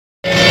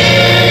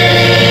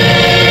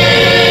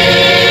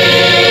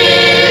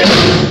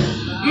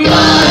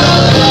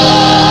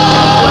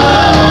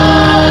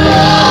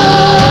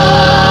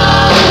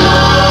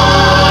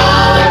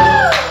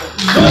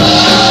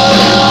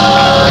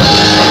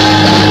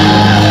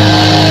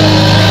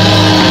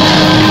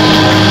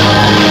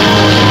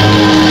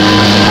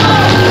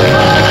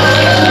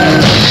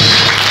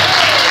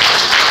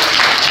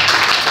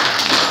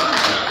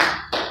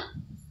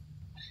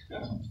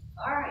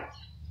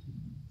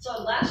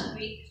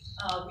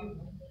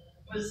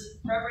was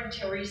Reverend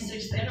Terry's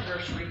 6th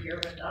anniversary here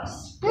with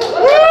us. And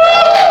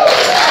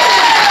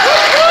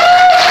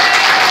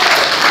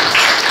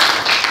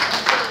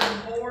for the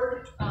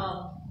board,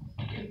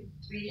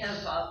 we have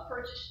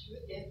purchased you a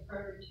gift,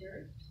 Reverend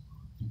Terry.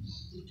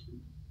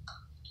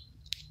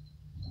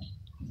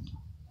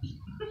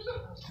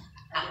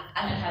 I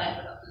know how to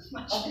open up this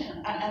much.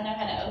 I know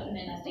how to open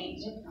it, I think.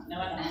 No,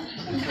 I don't.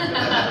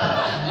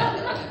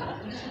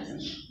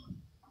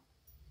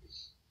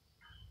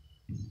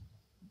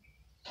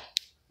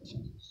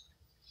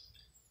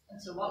 And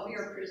so what we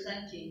are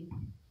presenting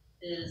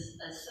is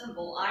a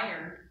symbol.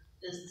 Iron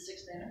is the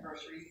 6th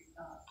anniversary,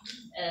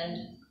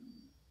 and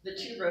the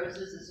 2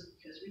 roses is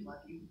because we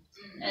love you.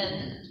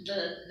 And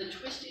the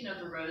twisting of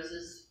the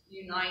roses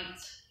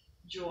unites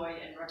Joy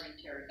and Reverend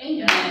Terri.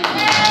 Amen.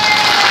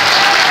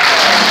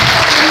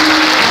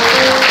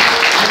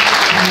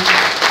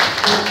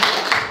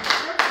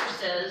 Scripture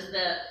says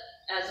that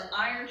as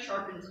iron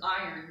sharpens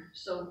iron,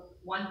 so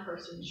one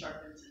person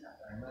sharpens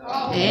another.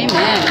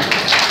 Amen.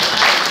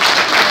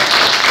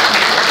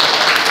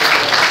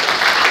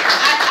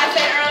 I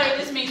said earlier,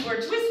 this means we're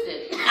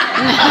twisted. You can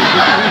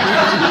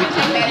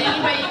take that any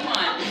way you want.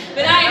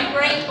 But I am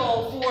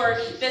grateful for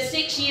the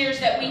 6 years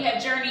that we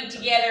have journeyed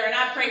together, and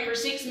I pray for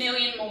 6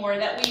 million more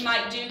that we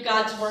might do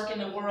God's work in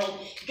the world.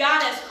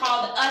 God has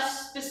called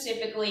us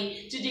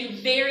specifically to do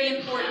very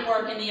important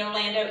work in the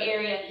Orlando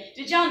area.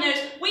 Did y'all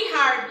notice we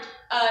hired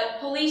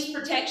police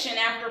protection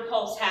after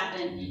Pulse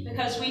happened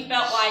because we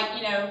felt like,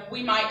 you know,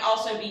 we might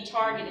also be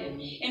targeted.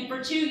 And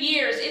for 2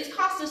 years, it's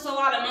cost us a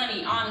lot of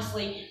money,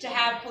 honestly, to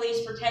have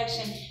police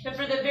protection. But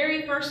for the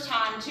very first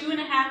time,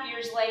 2.5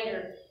 years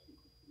later,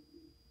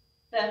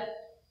 the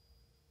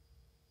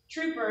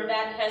trooper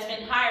that has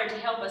been hired to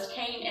help us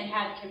came and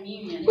had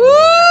communion. Woo!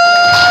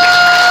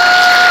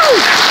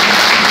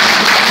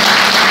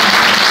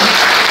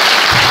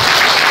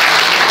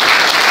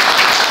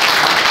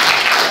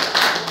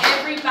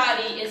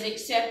 Everybody is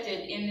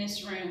accepted in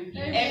this room.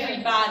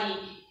 Everybody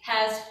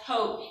has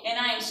hope. And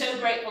I am so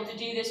grateful to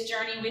do this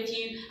journey with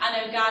you. I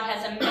know God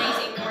has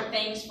amazing more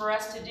things for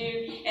us to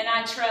do. And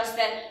I trust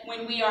that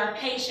when we are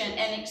patient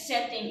and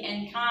accepting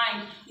and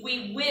kind,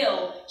 we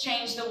will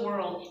change the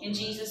world in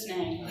Jesus'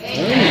 name.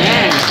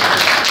 Amen.